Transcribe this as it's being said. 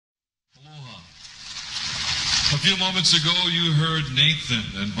A few moments ago, you heard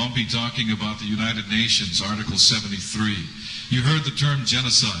Nathan and Bumpy talking about the United Nations, Article 73. You heard the term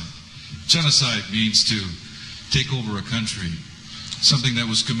genocide. Genocide means to take over a country, something that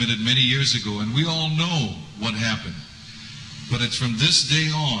was committed many years ago, and we all know what happened. But it's from this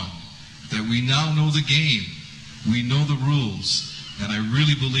day on that we now know the game, we know the rules, and I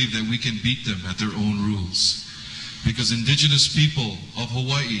really believe that we can beat them at their own rules. Because indigenous people of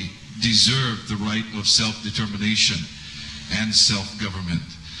Hawaii deserve the right of self-determination and self-government.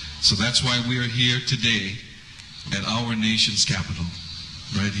 So that's why we are here today at our nation's capital,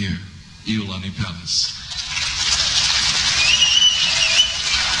 right here, Iolani Palace.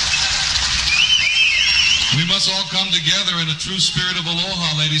 We must all come together in a true spirit of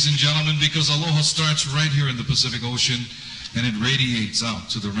aloha, ladies and gentlemen, because aloha starts right here in the Pacific Ocean and it radiates out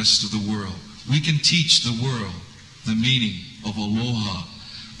to the rest of the world. We can teach the world the meaning of aloha,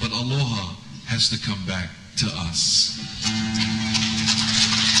 but aloha has to come back to us.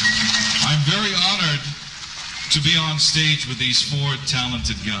 I'm very honored to be on stage with these four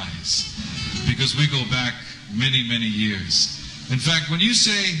talented guys because we go back many, many years. In fact, when you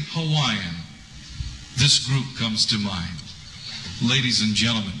say Hawaiian, this group comes to mind. Ladies and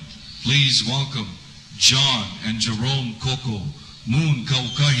gentlemen, please welcome John and Jerome Koko, Moon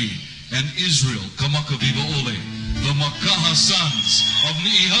Kaukahi, and Israel Kamakaviva Ole, the Makaha sons of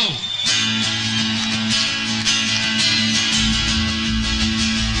Ni'ihau.